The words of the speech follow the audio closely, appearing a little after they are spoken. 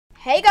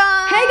Hey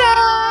guys! Hey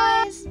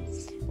guys!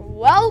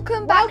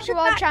 Welcome back to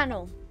our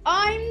channel.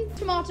 I'm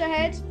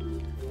Tomatohead.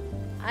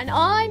 And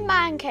I'm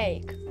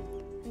Mancake.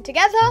 And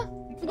together,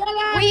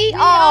 we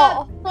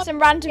are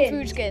some random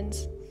food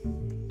skins.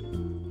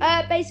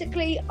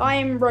 Basically,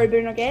 I'm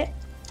Robo Nugget.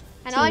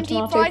 And I'm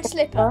Deep Fried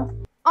Slipper.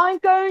 I'm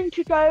going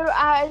to go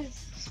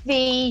as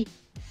the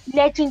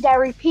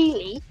legendary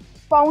Peely,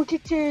 but I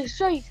wanted to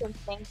show you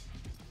something.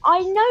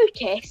 I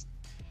noticed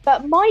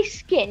that my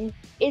skin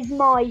is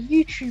my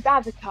YouTube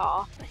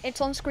avatar.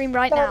 It's on screen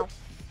right now.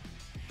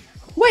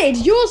 Wait,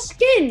 it's your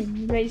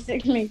skin,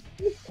 basically.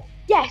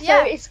 Yeah,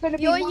 so it's going to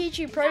be your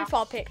YouTube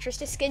profile picture is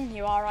the skin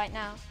you are right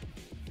now.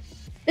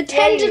 The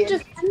Tender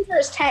Defender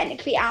is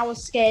technically our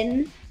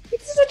skin.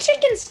 This is a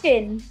chicken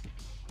skin.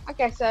 I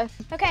guess so.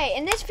 Okay,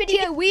 in this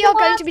video we are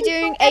going to be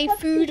doing a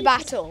food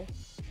battle.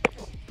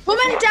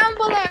 Comment down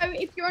below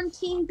if you're on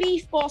Team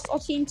Beef Boss or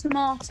Team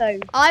Tomato.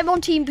 I'm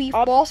on Team Beef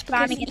Boss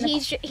because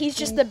he's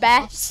just the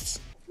best.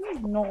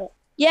 No.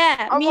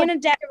 Yeah, me and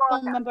Adept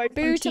are both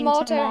Boo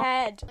Tomato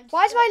Head.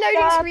 Why is my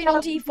loading screen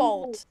on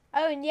default?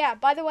 Oh, and yeah,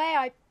 by the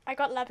way, I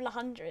got level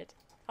 100.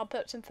 I'll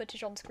put some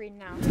footage on screen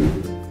now.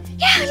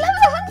 Yeah,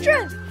 level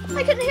 100!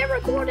 I couldn't hit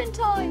record in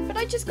time, but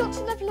I just got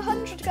to level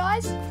 100,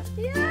 guys.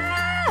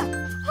 Yeah!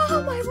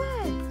 Oh my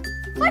word!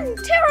 I'm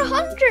tier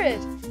 100!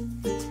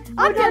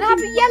 I'm gonna have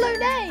a yellow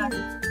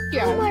name!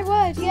 Yeah. Oh my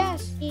word,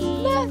 yes!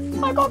 Look,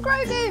 I got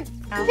Grogu!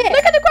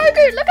 Look at the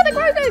Grogu! Look at the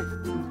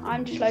Grogu!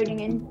 I'm just loading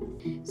in.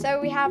 So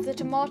we have the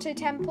Tomato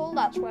Temple,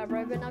 that's where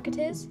Robo Nugget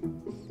is.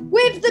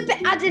 With the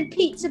added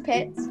pizza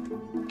pits.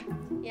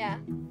 Yeah.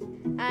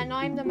 And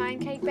I'm the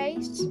Mancake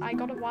base. I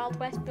got a Wild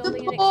West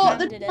building and Support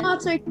the expanded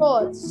tomato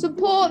god.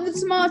 Support the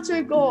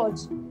tomato god.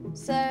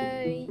 So,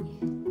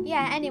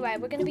 yeah, anyway,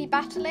 we're going to be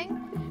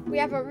battling. We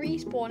have a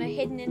respawner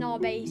hidden in our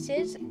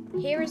bases.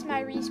 Here is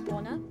my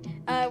respawner.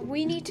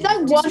 We need to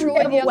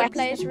destroy the other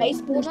player's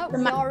respawner.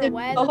 We are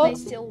aware that they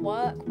still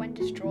work when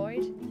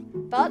destroyed.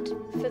 But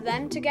for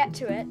them to get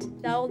to it,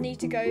 they'll need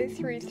to go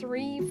through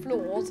 3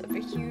 floors of a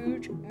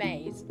huge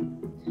maze.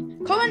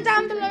 Comment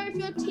down below if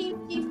you're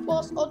Team Beef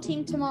Boss or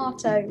Team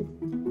Tomato.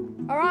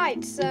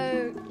 Alright,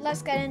 so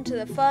let's get into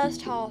the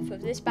first half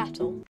of this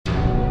battle.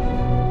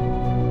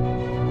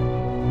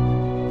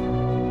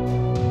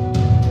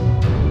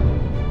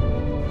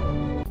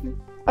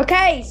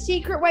 Okay,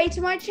 secret way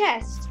to my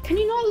chest. Can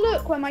you not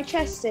look where my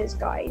chest is,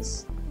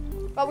 guys?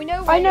 Well, we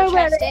know where your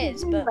chest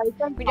is, but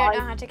we don't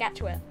know how to get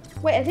to it.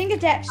 Wait, I think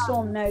Adept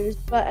still knows,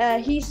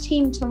 but he's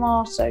Team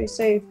Tomato,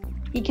 so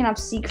he can have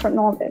secret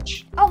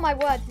knowledge. Oh my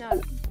word,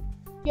 no.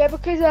 Yeah,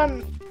 because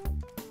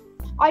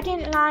I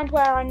didn't land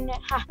where I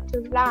have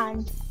to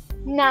land.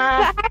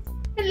 Nah. But I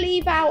have to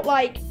leave out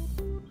like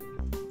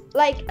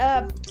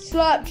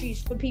slurp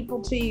juice for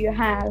people to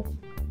have,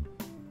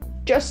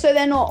 just so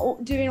they're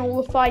not doing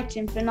all the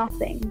fighting for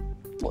nothing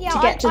to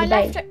get to the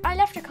base. I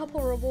left a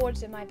couple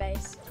rewards in my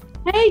base.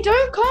 Hey,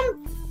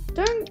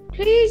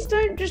 please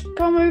don't just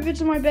come over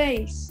to my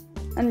base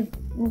and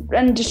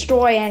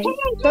destroy any.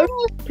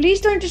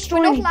 Please don't destroy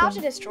anything. We're not allowed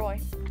to destroy.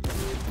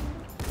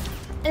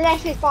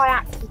 Unless it's by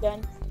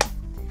accident.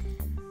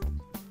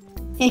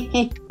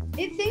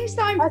 It thinks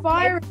that I'm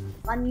firing.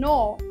 I'm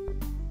not.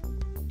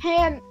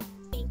 Hey,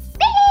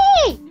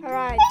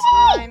 Alright,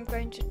 I'm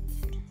going to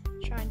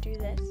try and do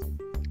this.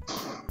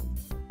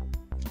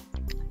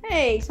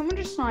 Hey, someone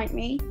just sniped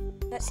me.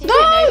 Let's see if he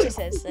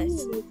notices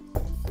this.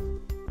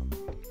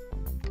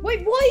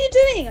 Wait, what are you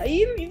doing? Are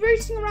you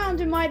rooting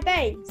around in my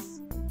base?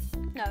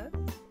 No.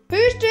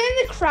 Who's doing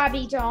the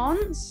Krabby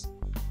dance?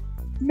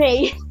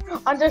 me.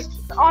 I'm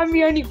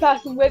the only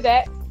person with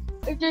it.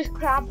 It's just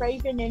crab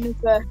raving in the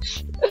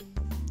bush.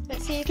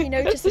 Let's see if he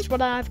notices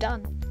what I've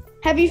done.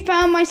 Have you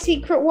found my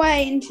secret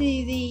way into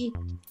the...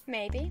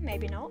 Maybe,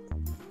 maybe not.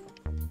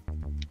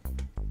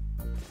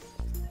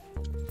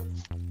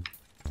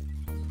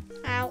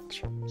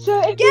 Ouch. So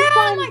if Get we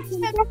on my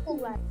find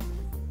temple!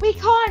 we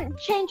can't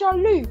change our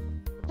loot.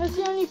 That's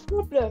the only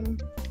problem.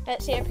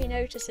 Let's see if he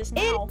notices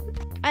now.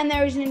 And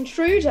there is an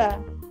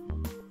intruder.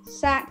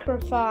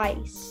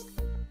 Sacrifice.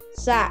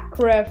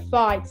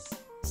 Sacrifice.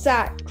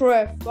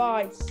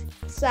 Sacrifice.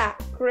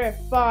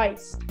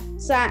 Sacrifice.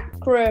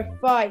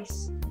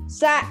 Sacrifice.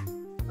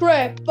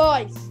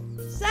 Sacrifice.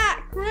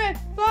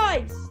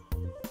 Sacrifice.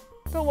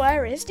 But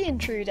where is the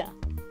intruder?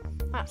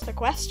 That's the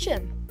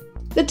question.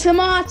 The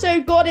tomato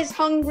god is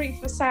hungry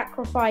for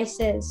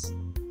sacrifices.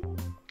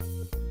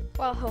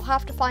 Well, he'll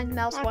have to find them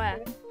elsewhere.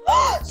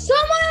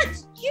 Someone!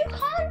 You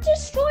can't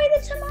destroy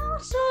the tomato!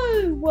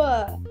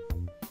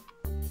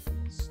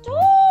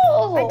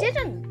 Stop! I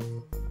didn't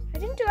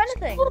do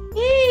anything.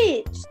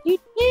 You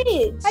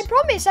did. I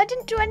promise I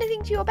didn't do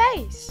anything to your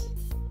base.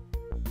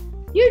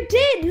 You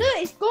did. Look,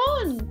 it's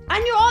gone.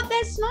 And you're up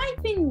there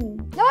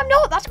sniping. No, I'm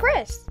not. That's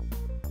Chris.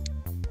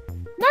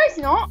 No, it's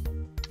not.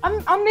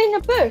 I'm in a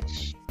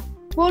bush.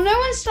 Well, no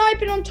one's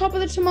sniping on top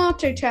of the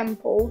tomato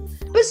temple,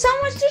 but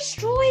someone's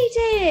destroyed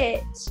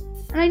it.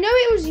 And I know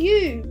it was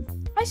you.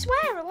 I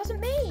swear it wasn't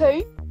me.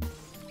 Who?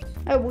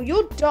 Oh, well,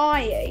 you're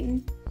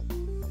dying.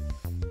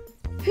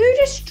 Who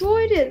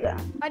destroyed it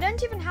then? I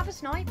don't even have a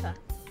sniper.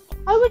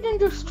 I wouldn't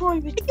destroy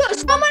the.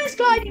 Someone is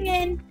gliding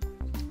in,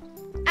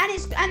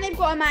 and they've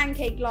got a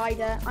mancake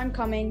glider. I'm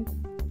coming.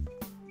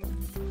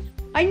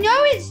 I know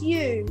it's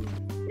you.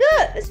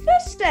 Look, there's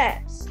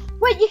footsteps.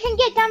 Wait, you can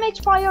get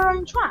damaged by your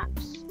own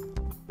traps.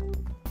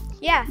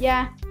 Yeah,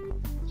 Yeah.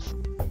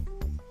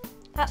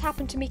 that's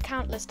happened to me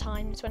countless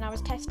times when I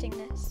was testing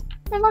this.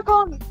 And I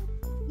can't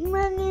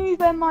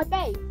maneuver my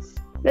base.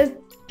 There's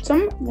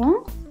some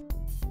what?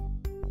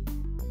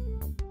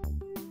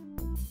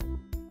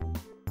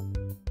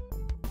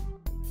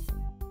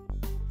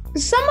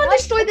 Someone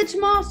destroyed the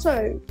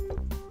tomato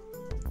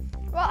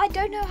Well, I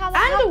don't know how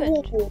that and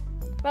happened. a wall.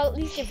 Well, at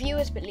least the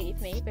viewers believe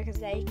me because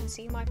they can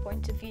see my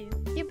point of view.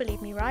 You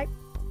believe me, right?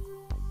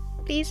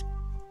 Please.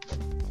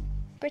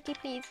 Pretty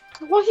please.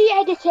 What if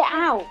you edit it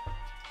out?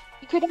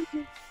 You could edit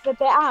the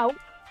bit out.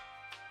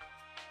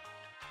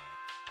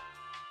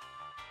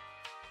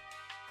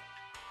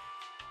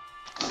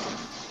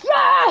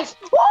 Yes!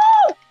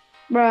 Woo!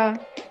 Bruh.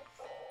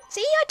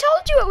 See, I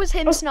told you it was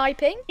him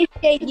sniping.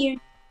 You.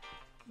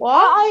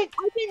 What?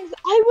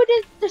 I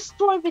wouldn't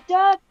destroy the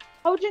dirt.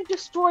 I wouldn't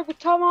destroy the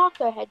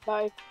tomato head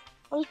though.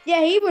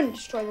 Yeah, he wouldn't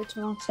destroy the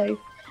tomato.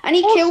 And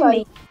he Also- killed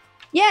me.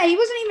 Yeah, he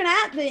wasn't even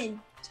at the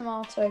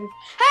tomato.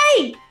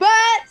 Hey,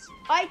 but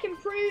I can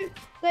prove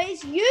that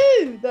it's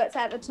you that's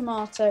at the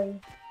tomato.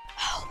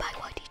 Oh my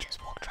god, he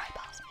just walked right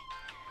past me.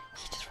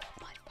 He just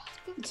walked right past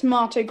me. The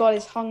tomato god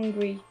is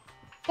hungry.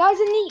 That was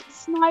a neat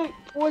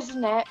snipe,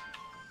 wasn't it,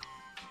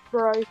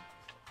 bro?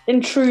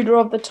 Intruder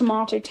of the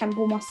tomato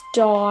temple must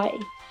die.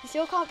 You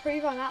still can't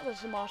prove I'm at the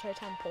tomato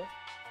temple.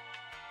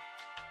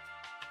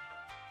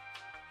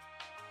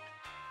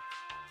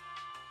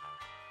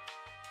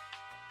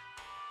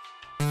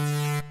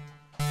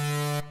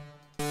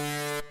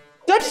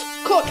 I just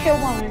got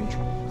killed one.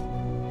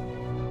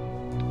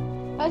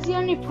 That's the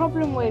only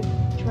problem with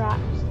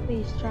traps.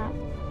 These traps.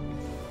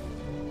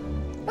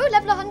 Oh,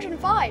 level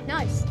 105.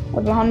 Nice.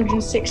 Level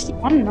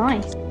 161,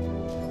 nice.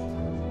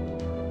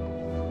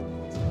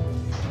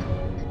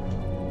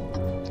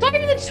 Not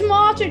even the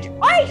tomato.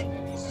 I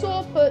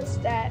saw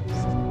footsteps.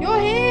 You're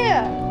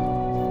here.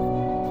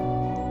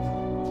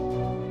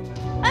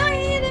 I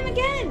hear them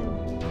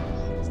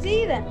again.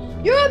 See them.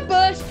 You're a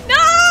bush. No!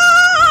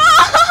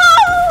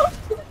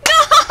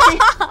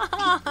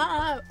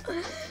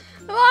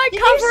 My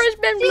cover has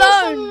been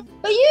blown.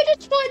 But you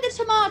destroyed the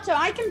tomato.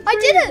 I can prove I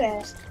didn't.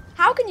 it.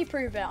 How can you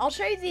prove it? I'll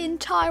show you the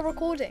entire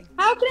recording.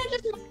 How can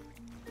it just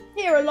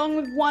here along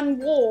with one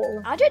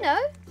wall? I don't know.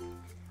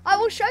 I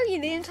will show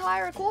you the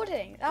entire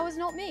recording. That was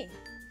not me.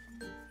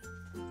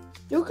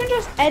 You can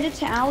just edit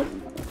it out.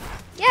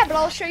 Yeah, but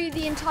I'll show you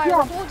the entire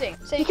Yeah. recording.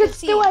 So you You can could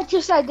see. still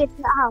just edit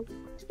it out.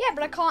 Yeah,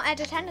 but I can't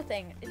edit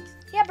anything.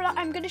 Yeah, but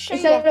I'm going to show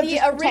Instead you of the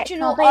just protecting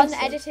original our bases.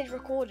 unedited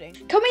recording.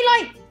 Can we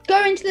like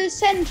go into the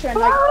center and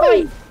like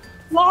Why?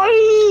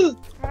 fight?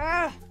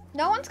 Why?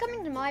 No one's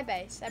coming to my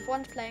base.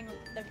 Everyone's playing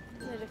the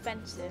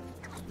defensive.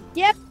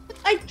 Yep.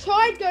 I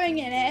tried going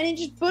in it and it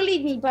just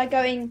bullied me by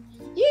going,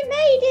 "You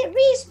made it,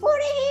 respawn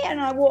it,"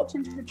 and I walked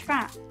into the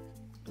trap.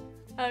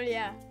 Oh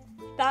yeah,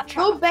 that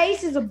Your trap.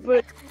 base is a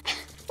bully.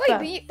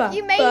 Wait, but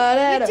you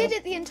did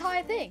it the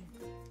entire thing.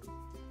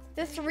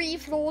 The 3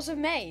 floors of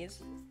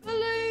maze.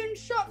 Balloon,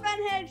 shotgun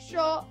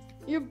headshot.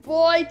 Your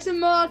boy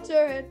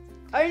tomato head.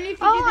 Only if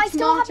you Oh, do the I still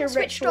tomato haven't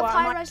switched ritual. up I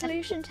high might- I'm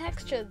resolution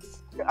textures.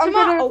 gonna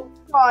Tomato.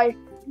 try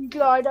and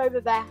glide over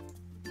there.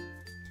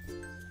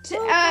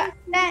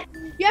 Then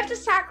you have to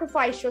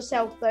sacrifice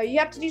yourself though. You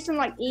have to do some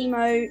like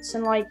emotes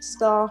and like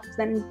stuff,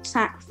 then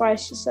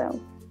sacrifice yourself.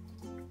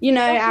 You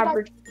know, What should I-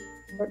 average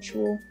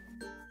ritual.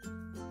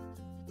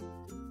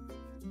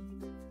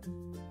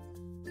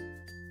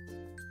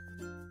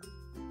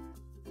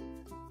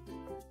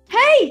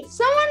 Hey,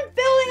 someone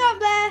building up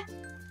there.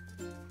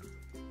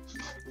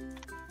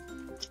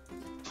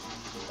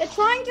 They're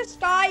trying to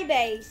sky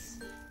base.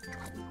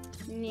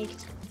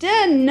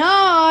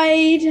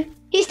 Denied.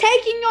 He's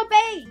taking your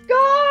base.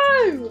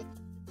 Go!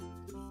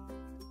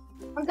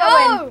 I'm going.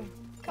 Go!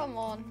 Come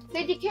on.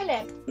 Did you kill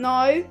him?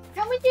 No.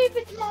 Can we do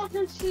the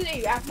tomato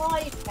salute at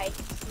my place?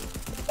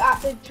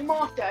 At the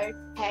tomato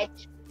head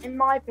in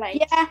my place?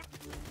 Yeah.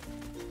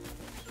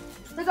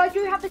 Because I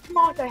do have the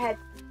tomato head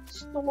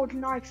stored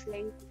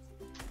nicely.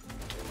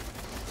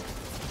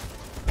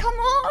 Come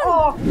on!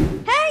 Oh,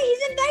 Hey,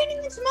 he's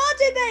invading the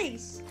tomato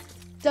base.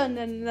 Dun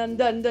dun dun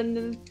dun dun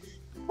dun.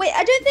 Wait,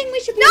 I don't think we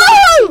should be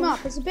No! him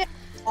up. It's a bit.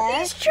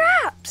 These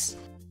traps!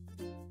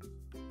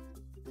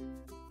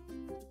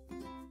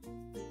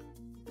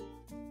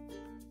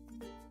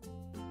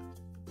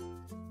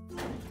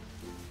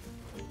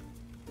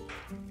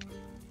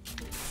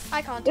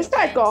 I can't. This do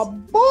guy things. got a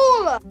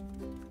baller.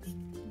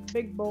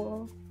 Big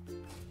baller.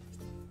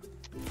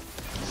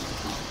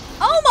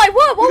 Oh my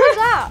word! What was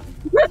that?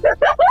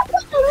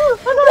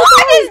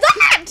 What is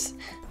that?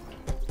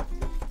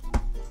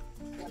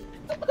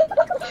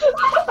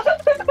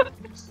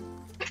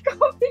 I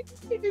can't believe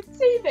you didn't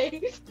see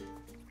me.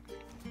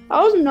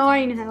 I was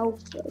 9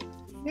 health. Though.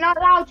 You're not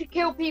allowed to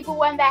kill people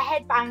when they're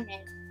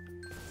headbanging.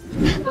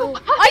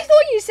 I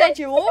thought you said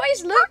you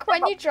always look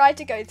when you try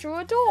to go through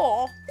a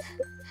door.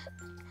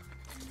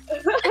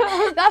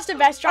 That's the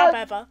best trap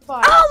ever.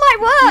 Fine. Oh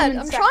my word!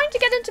 I'm trying to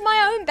get into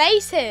my own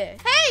base here.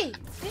 Hey!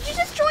 Did you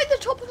destroy the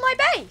top of my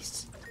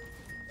base?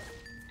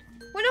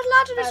 We're not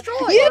allowed to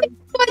destroy. You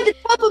destroyed the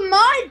top of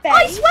my base.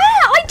 I swear,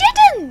 I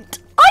didn't!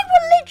 I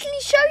will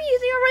literally show you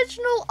the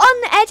original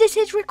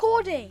unedited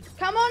recording.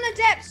 Come on,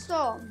 Adept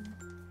Storm.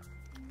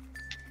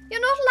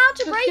 You're not allowed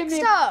to Just break give me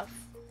a- stuff.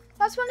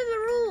 That's one of the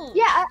rules.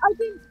 Yeah,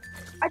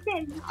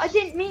 I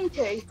didn't mean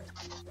to.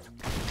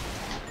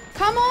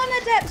 Come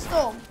on, Adept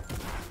Storm.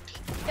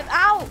 Get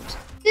out.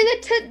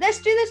 Let's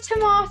do the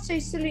tomato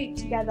salute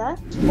together.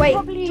 Wait,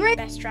 Probably- 3.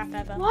 Best trap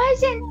ever. Why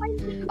is it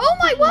not? Oh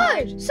my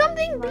word!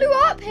 Something blew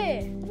up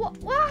here.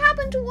 What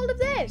happened to all of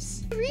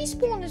this? The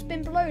respawn has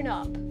been blown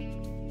up.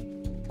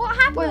 What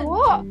happened? Wait,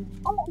 what?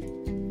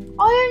 Oh,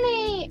 I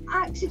only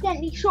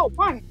accidentally shot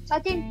once. I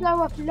didn't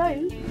blow up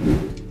loads.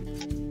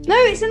 No,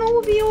 it's an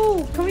all v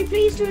all. Can we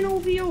please do an all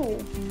v all?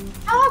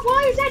 Oh,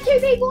 why is there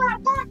 2 people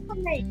out back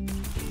from me?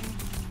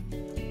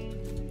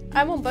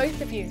 I want both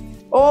of you.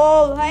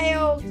 All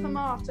hail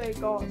Tomato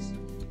God,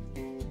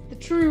 the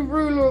true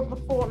ruler of the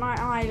Fortnite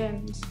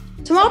Island.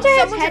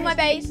 Tomatohead's Someone's head in my is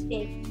base.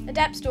 big.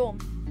 Adept Storm.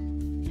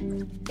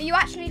 Are you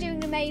actually doing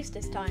the maze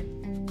this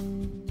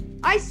time?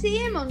 I see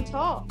him on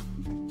top.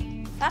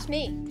 That's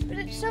me. But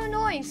it's so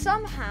annoying.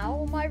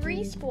 Somehow my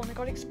respawner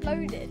got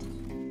exploded.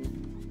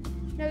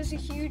 There was a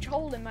huge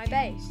hole in my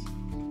base.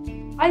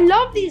 I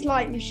love these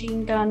light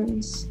machine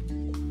guns.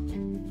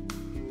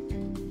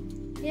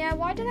 Yeah,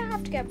 why did I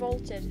have to get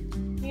vaulted?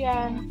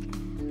 Yeah.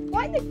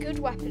 Why are the good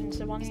weapons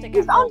the ones that It get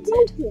was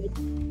vaulted?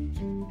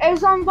 unvaulted. It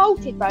was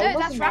unvaulted though, No, wasn't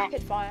that's it?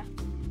 rapid fire.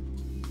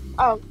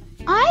 Oh.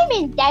 I'm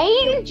in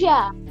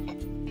danger.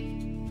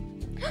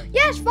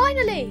 Yes,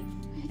 finally!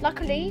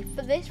 Luckily,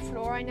 for this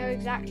floor, I know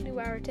exactly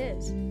where it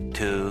is.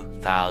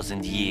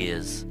 2,000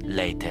 years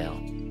later.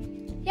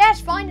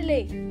 Yes,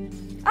 finally!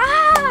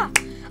 Ah!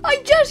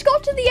 I just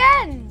got to the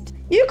end!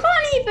 You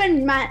can't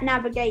even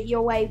navigate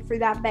your way through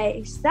that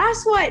base.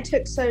 That's why it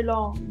took so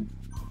long.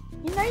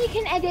 You know you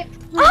can edit.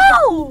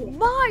 Oh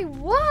my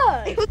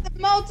word! It was a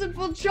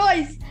multiple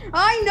choice.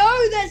 I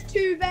know there's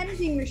 2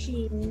 vending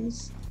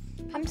machines.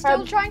 I'm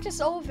still trying to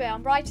solve it.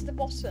 I'm right at the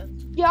bottom.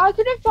 Yeah, I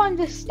couldn't find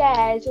the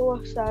stairs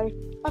also.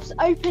 I've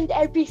opened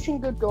every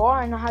single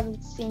door and I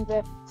haven't seen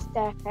the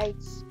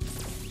staircase.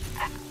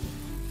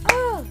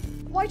 Oh,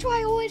 why do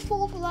I always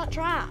fall for that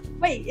trap?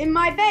 Wait, in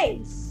my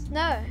base?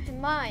 No, in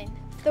mine.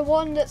 The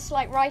one that's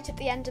like right at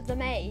the end of the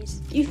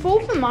maze. You fall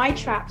for my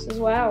traps as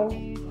well.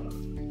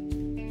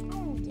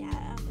 Oh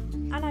yeah.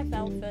 And I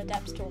fell for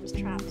Adept Storm's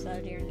traps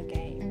earlier in the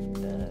game.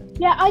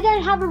 But... Yeah, I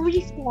don't have a And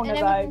respawner then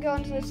we can though. go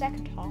on to the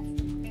second half.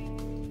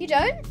 You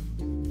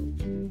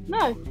don't?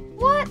 No.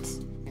 What?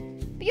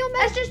 But you're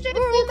meant Let's just do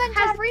we're all the meant to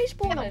have half-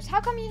 respawners. How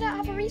come you don't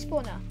have a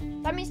respawner?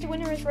 That means the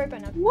winner is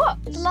Robonut.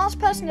 What? The last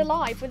person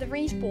alive with a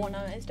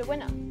respawner is the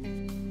winner.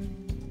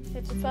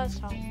 It's the first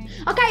half.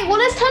 Okay, well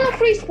let's turn off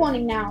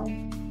respawning now.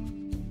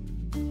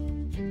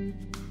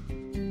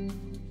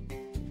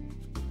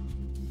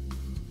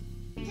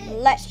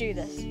 Let's do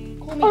this.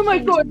 Call me Oh my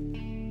King.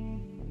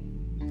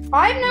 god.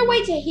 I have no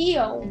way to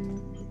heal.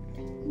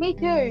 Me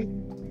too.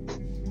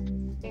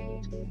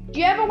 Do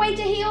you have a way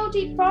to heal,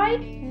 Deep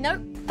Fried?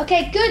 Nope.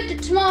 Okay, good.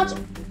 The tomato.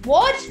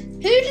 What? Who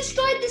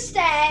destroyed the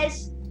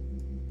stairs?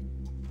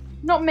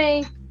 Not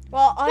me.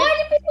 Well, Why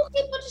do people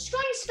keep on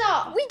destroying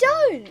stuff? we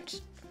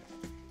don't.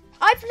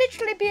 I've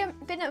literally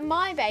been at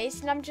my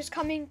base and I'm just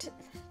coming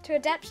to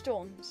Adept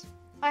Storm's.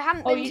 I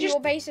haven't been you to just-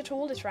 your base at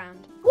all this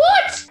round.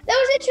 What? That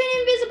was actually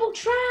an invisible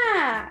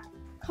trap.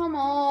 Come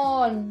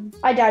on.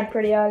 I died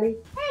pretty early.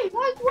 Hey,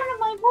 why's one of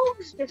my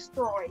walls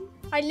destroyed?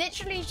 I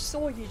literally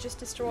saw you just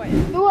destroy it.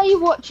 Who are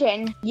you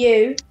watching?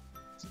 You.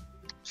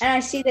 And I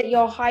see that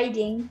you're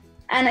hiding.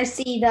 And I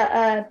see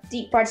that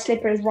Deep Fried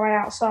Slipper is right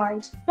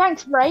outside.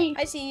 Thanks, Ray.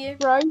 I see you.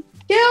 Bro.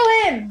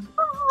 Kill him!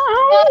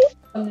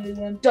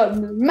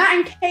 Don't move.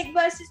 Mancake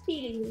versus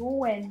Peely. Who will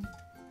win?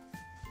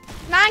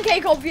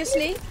 Mancake,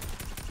 obviously.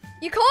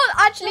 You can't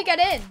actually get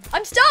in.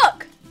 I'm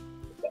stuck.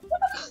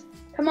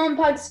 Come on,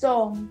 Pug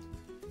Storm.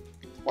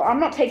 Well, I'm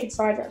not taking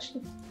sides,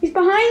 actually. He's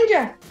behind you.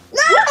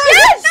 No!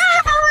 Yes!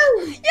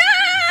 No!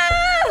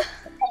 Yeah!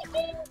 You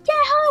didn't get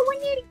her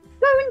when you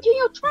go into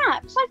your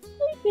traps. That's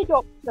stupid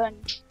option.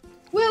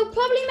 We'll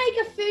probably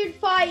make a food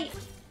fight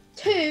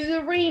 2, the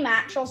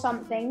rematch or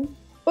something.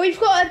 But we've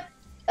got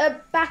a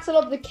Battle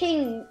of the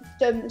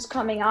Kingdoms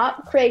coming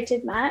up,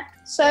 creative map.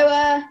 So,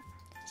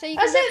 So you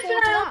That's can it look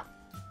forward for to now.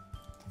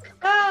 that.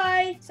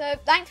 bye. So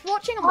thanks for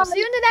watching and we'll see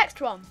you in the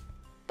next one.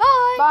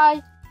 Bye.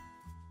 Bye.